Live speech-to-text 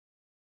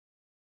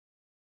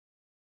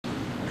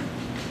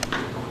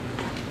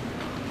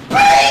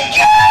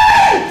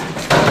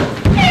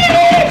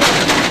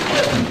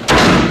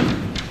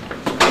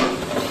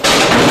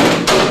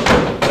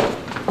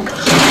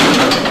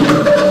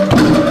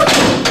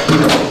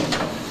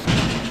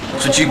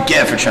That's what you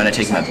get for trying to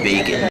take my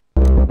bacon.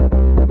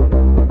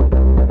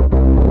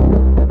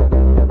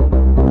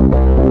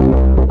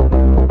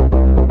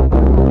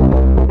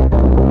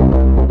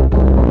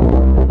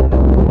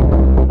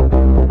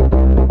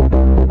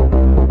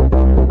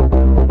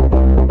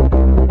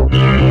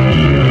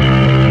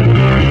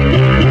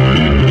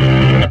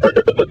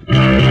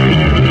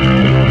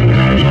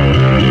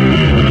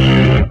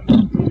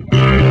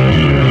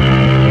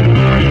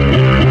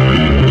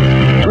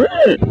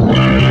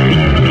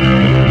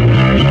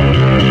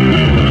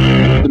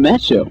 The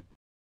Matt Show.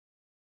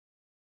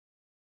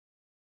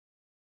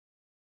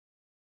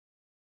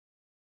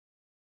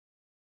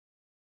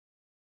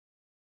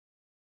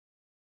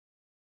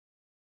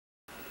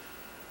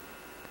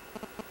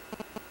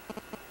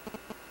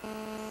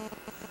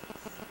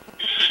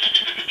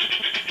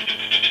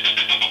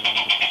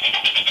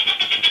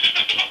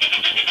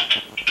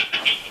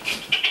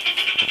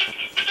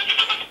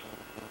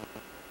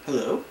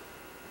 Hello?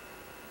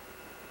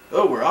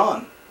 Oh, we're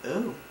on.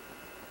 Oh.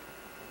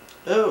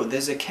 Oh,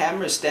 there's a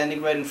camera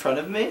standing right in front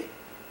of me?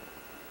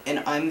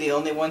 And I'm the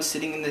only one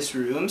sitting in this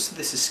room, so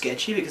this is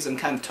sketchy because I'm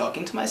kind of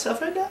talking to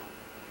myself right now?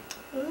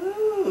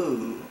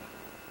 Oh.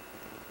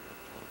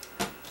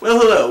 Well,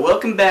 hello.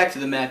 Welcome back to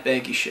the Matt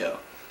Banke Show.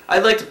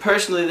 I'd like to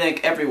personally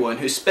thank everyone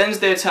who spends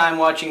their time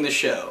watching the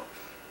show,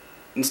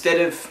 instead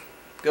of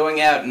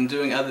going out and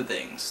doing other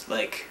things,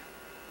 like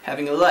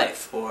having a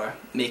life or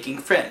making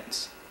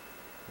friends.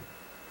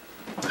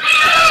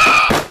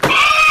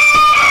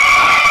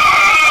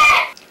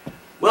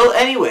 Well,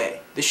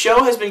 anyway, the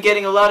show has been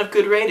getting a lot of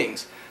good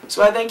ratings,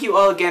 so I thank you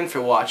all again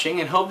for watching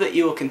and hope that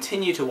you will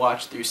continue to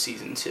watch through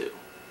Season 2.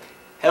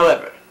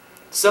 However,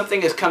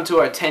 something has come to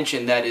our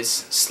attention that is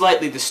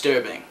slightly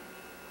disturbing.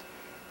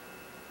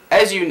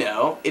 As you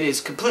know, it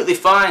is completely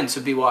fine to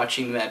be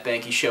watching the Matt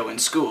Banke Show in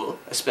school,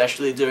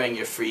 especially during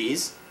your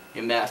frees,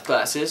 your math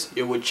classes,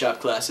 your woodshop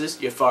classes,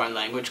 your foreign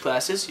language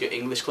classes, your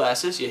English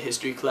classes, your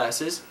history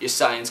classes, your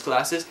science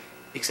classes,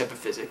 except for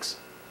physics.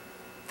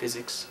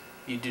 Physics.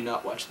 You do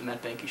not watch the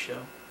Matt Banke Show.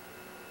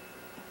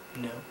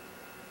 No.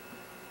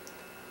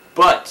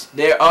 But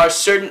there are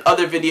certain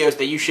other videos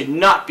that you should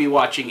not be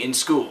watching in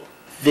school.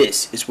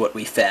 This is what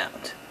we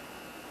found.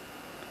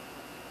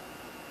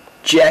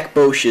 Jack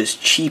Bosch's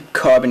cheap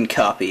carbon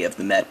copy of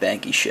the Matt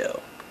Banke Show.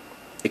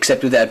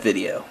 Except without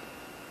video.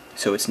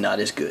 So it's not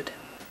as good.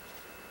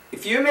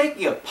 If you're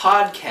making a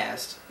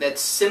podcast that's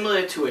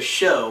similar to a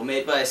show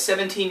made by a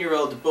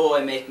 17-year-old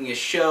boy making a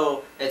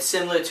show that's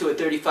similar to a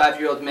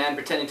 35-year-old man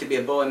pretending to be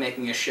a boy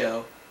making a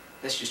show,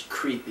 that's just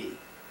creepy.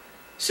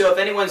 So if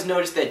anyone's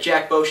noticed that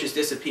Jack Bosch has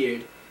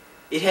disappeared,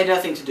 it had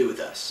nothing to do with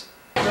us.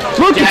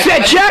 Look, it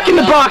said Jack in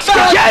the box!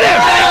 Get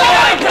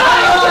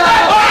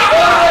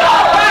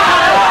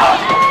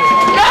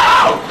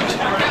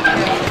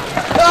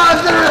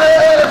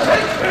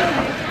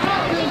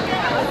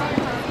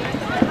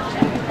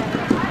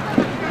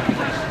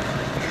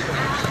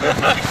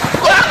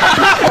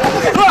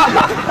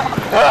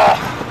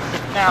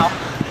Now,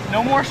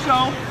 no more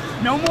show,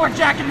 no more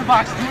Jack in the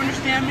Box. Do you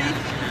understand me?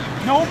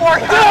 No more.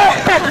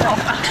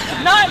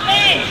 Not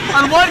me.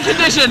 On one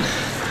condition.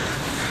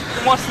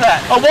 What's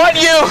that? I want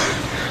you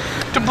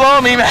to blow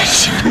me,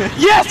 Max.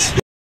 Yes.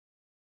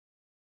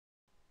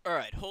 All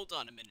right, hold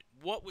on a minute.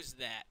 What was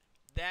that?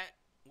 That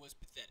was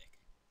pathetic.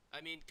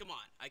 I mean, come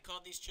on. I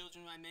called these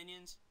children my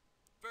minions.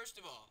 First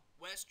of all,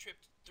 Wes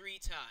tripped 3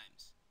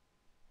 times.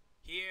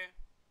 Here,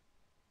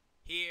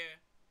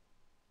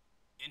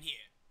 and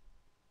here.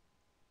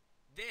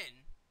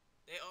 Then,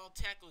 they all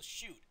tackle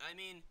shoot. I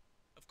mean,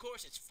 of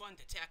course it's fun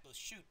to tackle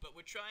shoot, but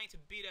we're trying to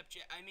beat up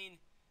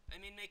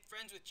make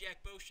friends with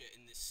Jack Bosch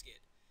in this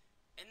skit.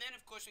 And then,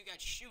 of course, we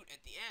got shoot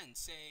at the end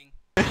saying,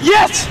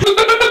 Yes!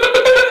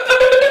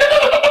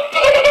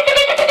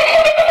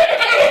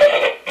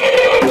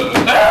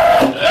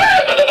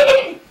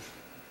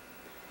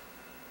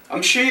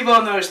 I'm sure you've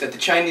all noticed that the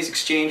Chinese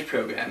exchange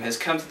program has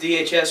come to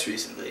DHS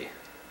recently.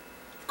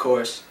 Of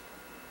course,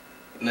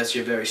 unless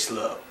you're very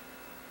slow.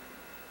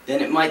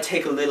 Then it might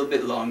take a little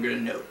bit longer to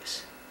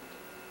notice.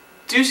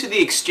 Due to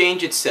the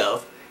exchange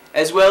itself,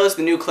 as well as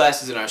the new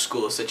classes in our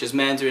schools such as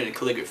Mandarin and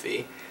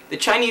calligraphy, the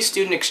Chinese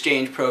student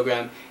exchange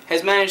program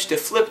has managed to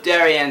flip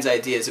Darian's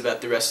ideas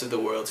about the rest of the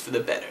world for the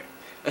better,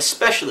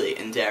 especially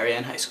in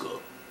Darian High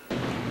School.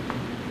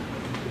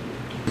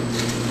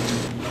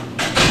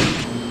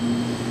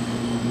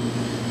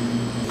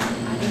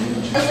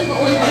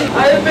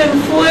 I've been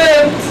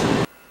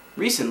flipped!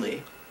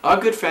 Recently, our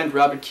good friend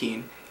Robert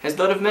Keane has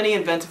thought of many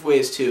inventive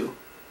ways to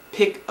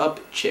pick up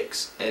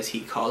chicks, as he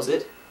calls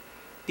it.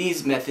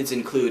 These methods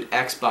include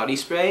Axe body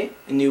spray,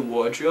 a new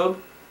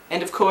wardrobe,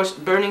 and of course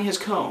burning his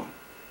comb.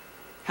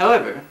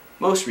 However,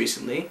 most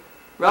recently,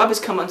 Rob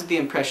has come under the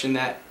impression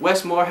that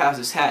Wes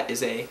Morehouse's hat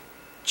is a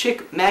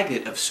chick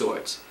magnet of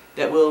sorts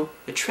that will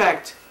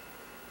attract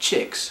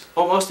chicks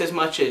almost as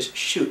much as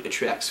shoot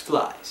attracts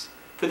flies.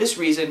 For this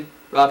reason,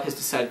 Rob has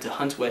decided to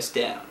hunt Wes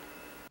down.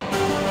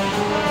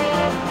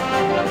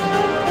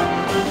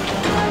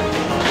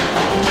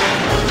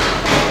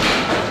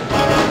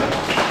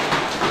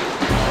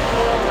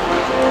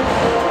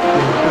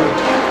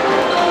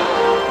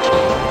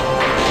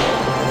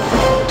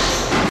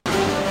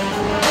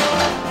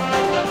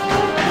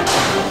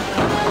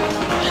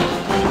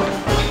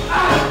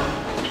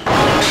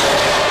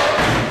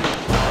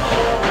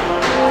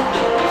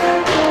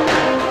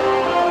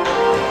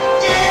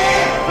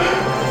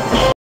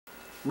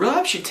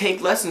 should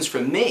take lessons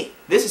from me.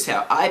 This is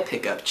how I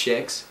pick up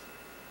chicks.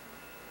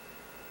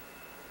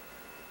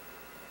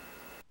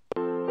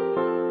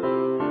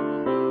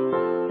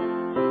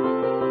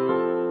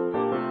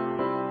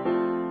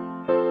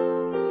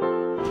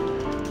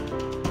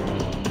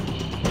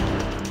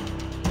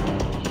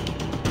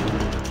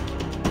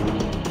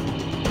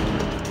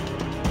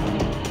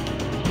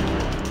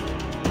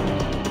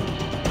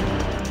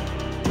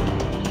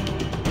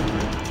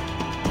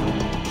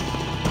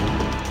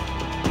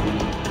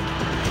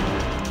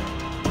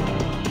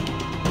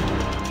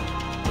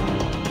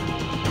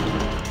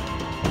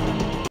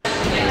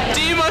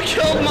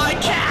 Killed my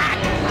cat!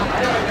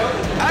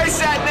 I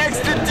sat next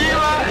to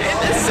Dima in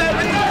the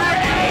 7th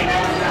grade!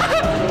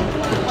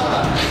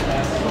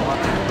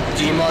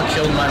 Dima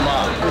killed my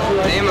mom.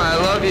 Dima, I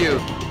love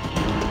you.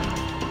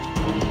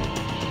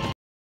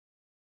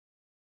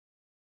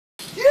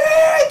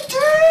 Yeah,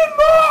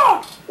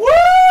 Dima! Woo!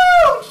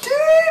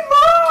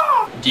 Dima!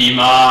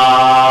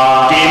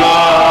 Dima! Dima!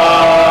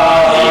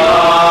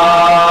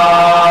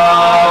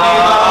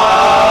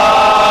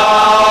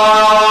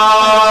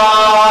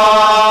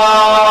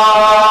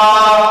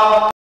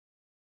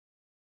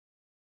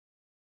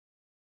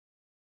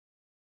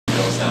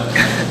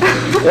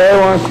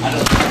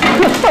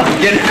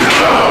 Get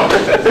out!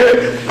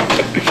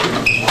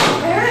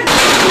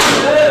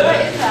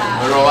 I'm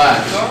gonna relax.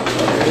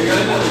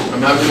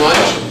 I'm having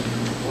lunch.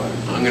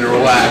 I'm gonna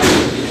relax.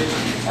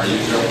 Are you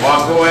sure?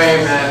 Walk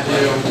away,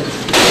 Matthew.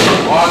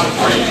 Walk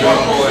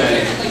away.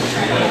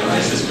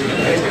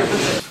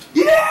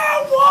 Yeah,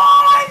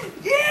 one!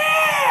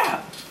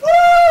 Yeah!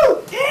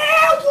 Woo!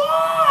 Yeah,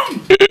 one!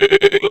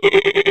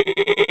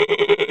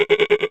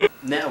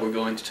 Now we're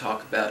going to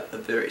talk about a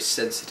very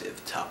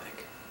sensitive topic.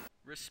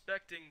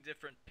 Respecting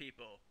different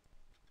people.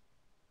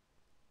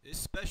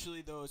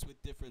 Especially those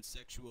with different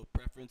sexual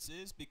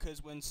preferences,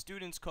 because when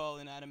students call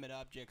inanimate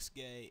objects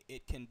gay,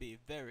 it can be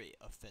very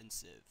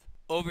offensive.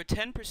 Over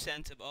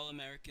 10% of all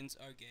Americans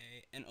are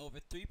gay, and over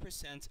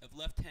 3% of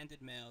left-handed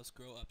males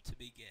grow up to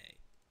be gay.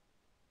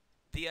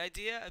 The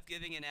idea of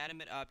giving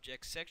inanimate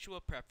objects sexual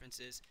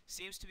preferences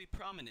seems to be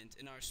prominent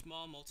in our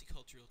small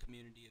multicultural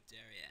community of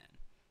Darien.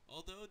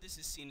 Although this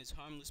is seen as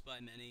harmless by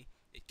many,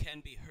 it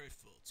can be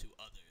hurtful to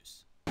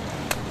others.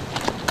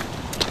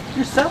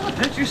 You're selling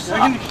it, you're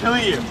selling. I'm gonna kill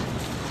you.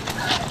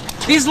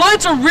 These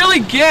lights are really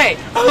gay.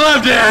 I'm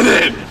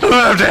left-handed. I'm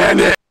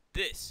left-handed.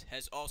 This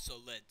has also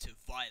led to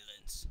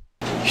violence.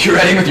 You're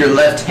writing with your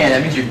left hand,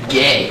 that means you're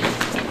gay.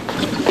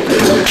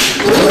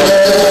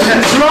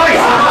 That's right.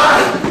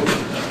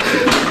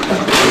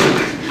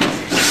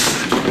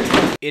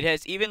 It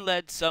has even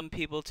led some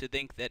people to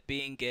think that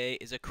being gay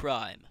is a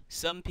crime.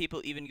 Some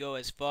people even go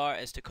as far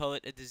as to call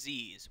it a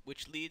disease,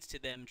 which leads to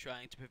them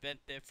trying to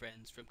prevent their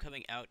friends from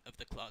coming out of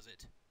the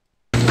closet.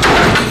 Don't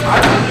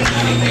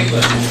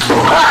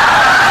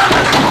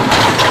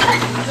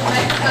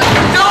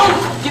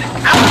get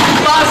out of the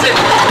closet,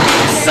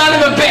 son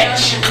of a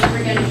bitch!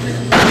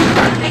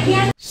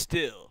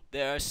 Still,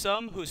 there are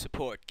some who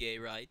support gay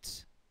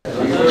rights.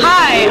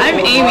 Hi, I'm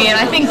Amy, and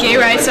I think gay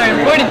rights are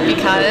important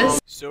because...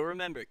 So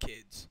remember,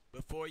 kids,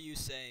 before you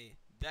say,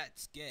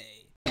 that's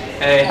gay...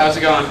 Hey, how's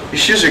it going? Your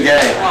shoes are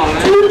gay. Oh,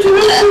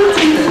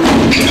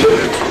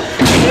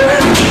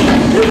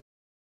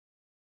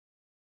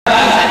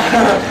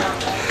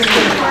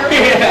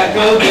 yeah,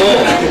 go.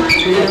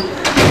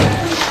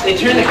 They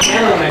turned the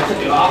camera when I took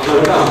it off.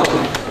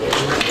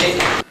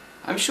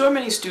 I'm sure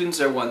many students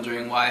are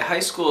wondering why high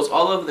schools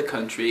all over the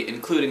country,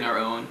 including our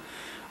own,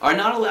 are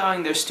not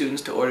allowing their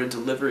students to order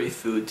delivery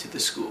food to the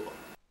school.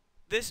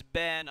 This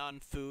ban on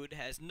food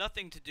has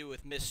nothing to do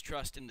with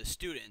mistrust in the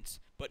students,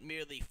 but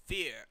merely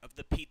fear of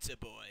the pizza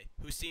boy,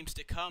 who seems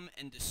to come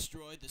and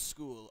destroy the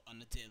school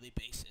on a daily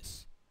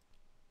basis.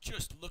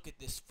 Just look at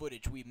this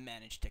footage we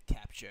managed to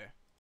capture.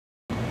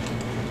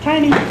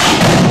 Tiny.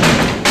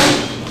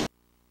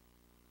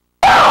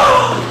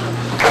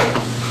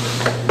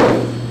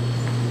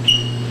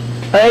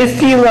 I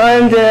see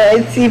London,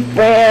 I see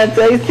France,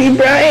 I see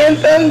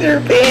Brian's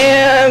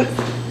underpants.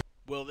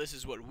 Well, this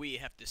is what we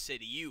have to say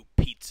to you,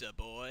 pizza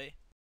boy.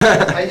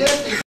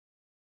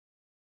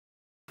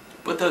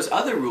 But those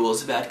other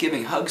rules about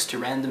giving hugs to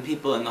random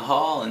people in the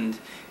hall and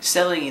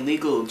selling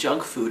illegal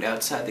junk food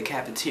outside the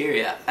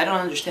cafeteria, I don't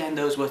understand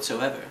those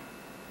whatsoever.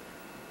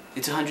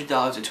 It's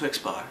 $100 a Twix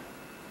bar.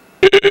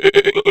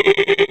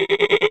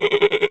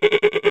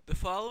 The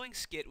following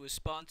skit was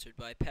sponsored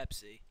by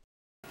Pepsi.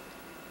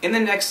 In the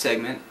next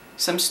segment,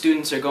 some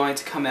students are going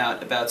to come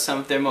out about some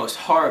of their most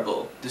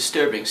horrible,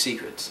 disturbing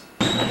secrets.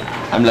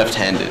 I'm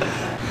left-handed.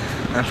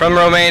 I'm from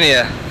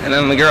Romania, and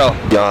I'm a girl.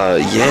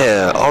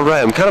 Yeah,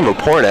 alright, I'm kind of a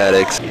porn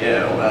addict.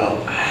 Yeah,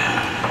 well,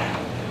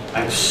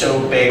 I'm so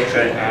baked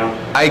right now.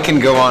 I can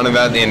go on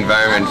about the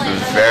environment for a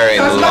very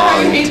long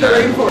time.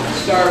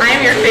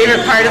 I'm your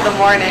favorite part of the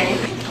morning.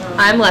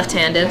 I'm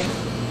left-handed.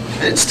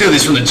 Steal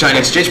these from the China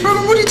exchange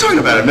program? What are you talking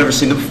about? I've never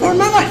seen them before in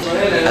my life.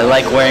 I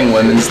like wearing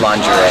women's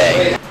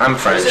lingerie. I'm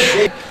French.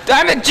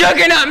 I'm the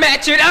juggernaut,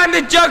 Matchard! I'm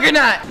the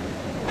juggernaut!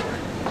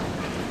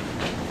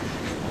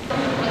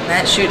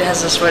 Matt Shoot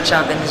has a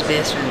sweatshop in his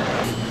basement.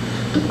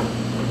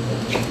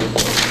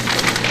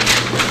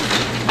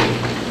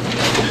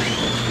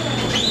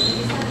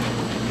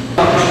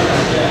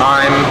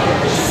 I'm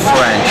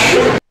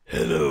French.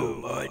 Hello,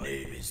 my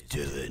name is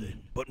Dylan,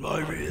 but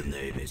my real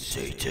name is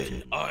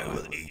Satan. I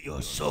will eat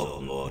your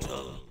soul,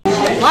 mortal.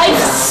 Life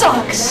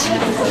sucks.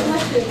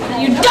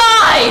 You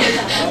die.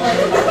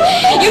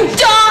 You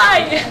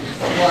die.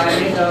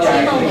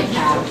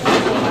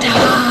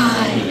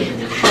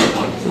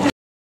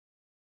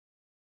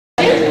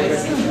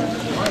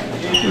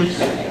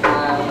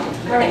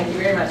 Thank you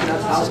very much. This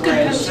is good.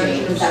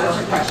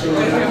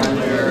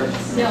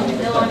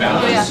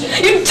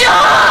 You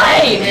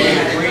die.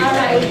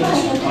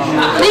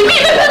 Leave me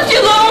the Pepsi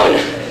alone.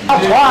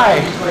 Why?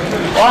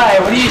 Why?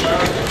 What do you...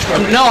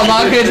 No, I'm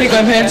not going to take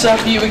my pants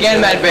off you again,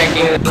 Matt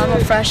Banke. I'm a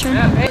freshman.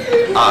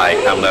 I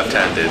am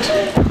left-handed.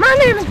 My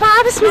name is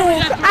Bobby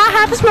Smith. I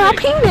have a small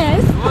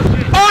penis.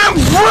 I'm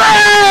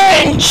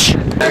French!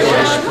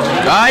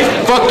 I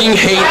fucking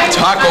hate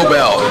Taco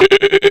Bell.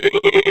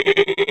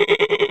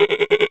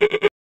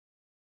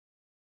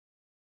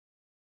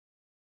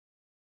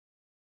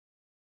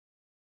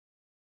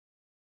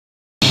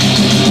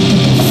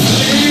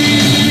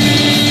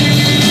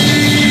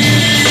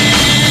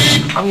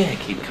 I'm gonna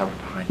keep coming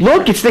behind you.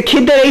 Look, it's the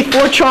kid that ate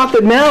 4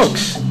 chocolate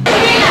milks.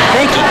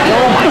 Thank you.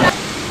 Oh my.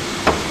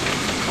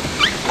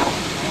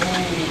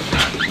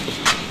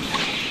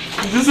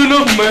 Is this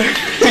enough, man?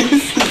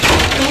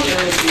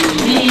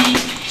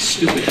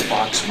 Stupid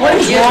fox. What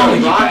is wrong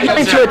with you? I'm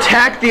trying to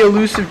attack the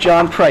elusive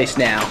John Price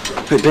now.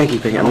 Hey, Banky,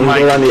 I'm gonna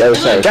go around the other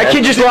side. That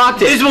kid just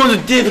locked it. This one's a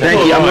difficult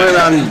Banky, I'm going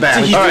around the back.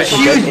 All right,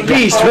 huge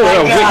beast. Go,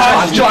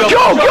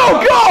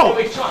 go!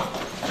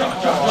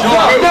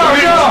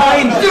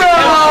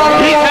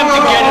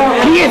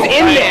 He is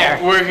in there.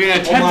 We're gonna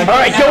attempt. All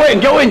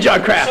right, go in,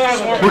 John Kraft.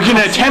 We're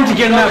gonna attempt to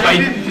get him out by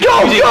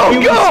Go!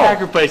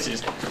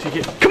 sacrifices.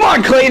 Come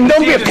on, Clayton,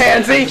 don't be a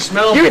pansy.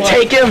 You can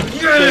take him.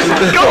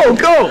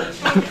 Go!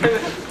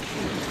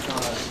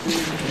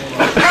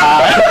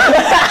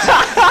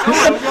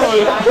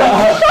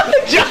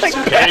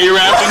 Hey, you're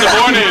out in the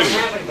morning.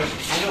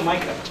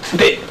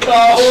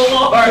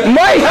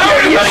 Mike,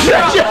 you're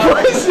such a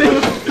pussy.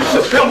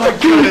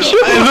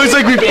 It looks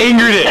like we've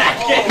angered it.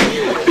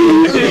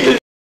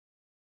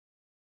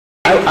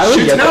 I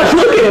would get that.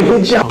 Look at him,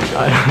 good job.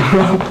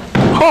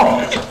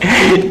 Oh,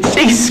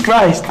 Jesus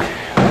Christ.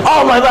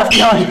 Oh, my left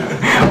gun.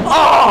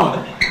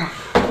 Oh!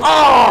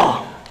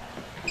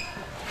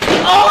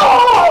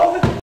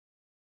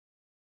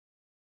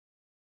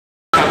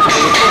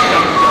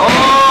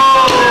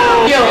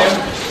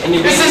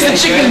 This is the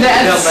chicken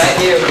dance.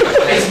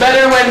 It's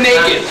better when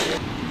naked.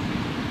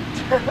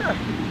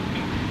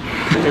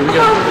 Here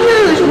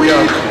we go.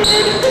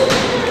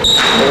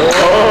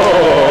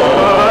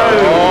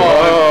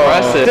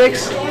 Impressive.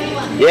 6.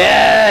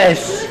 Yes.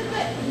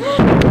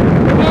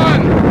 Come on.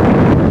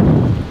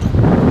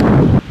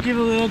 Give a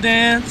little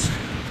dance.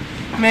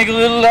 Make a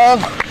little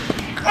love.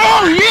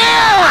 Oh,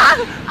 yeah!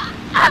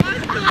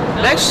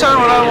 Next time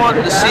what I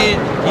wanted to see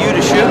you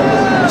to shoot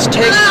is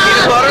take some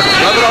peanut butter,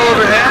 rub it all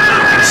over your hand,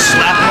 and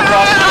slap it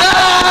across the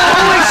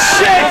Holy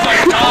shit!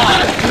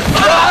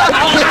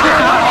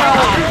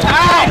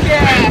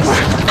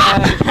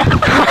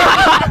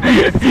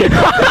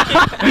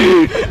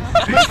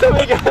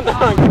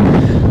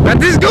 That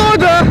is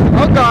good.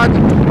 Oh God.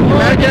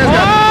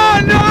 Oh,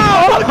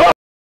 no!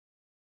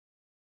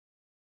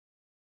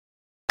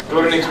 Go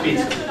to next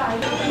pizza.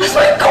 That's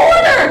my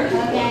corner.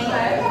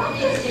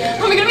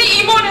 Are we gonna be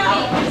emo now?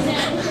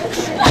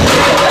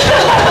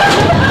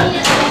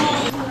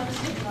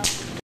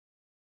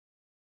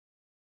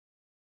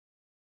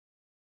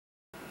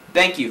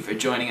 Thank you for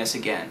joining us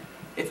again.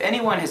 If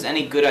anyone has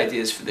any good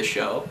ideas for the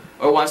show,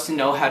 or wants to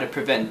know how to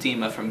prevent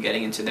Dima from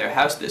getting into their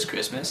house this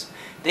Christmas,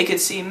 they could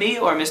see me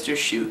or Mr.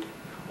 Shoot,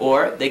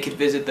 or they could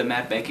visit the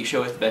Matt Banke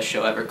Show with Best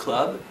Show Ever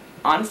Club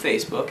on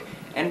Facebook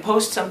and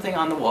post something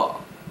on the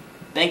wall.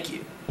 Thank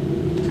you.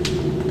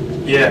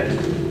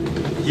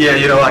 Yeah,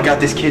 you know, I got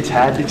this kid's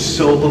hat. It's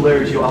so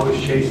hilarious. I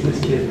was chasing this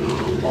kid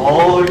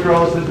all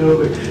across the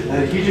building,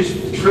 and he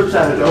just trips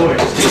out of nowhere.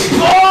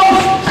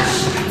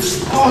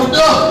 Oh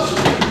no!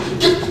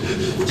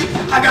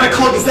 I gotta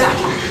call his Zach.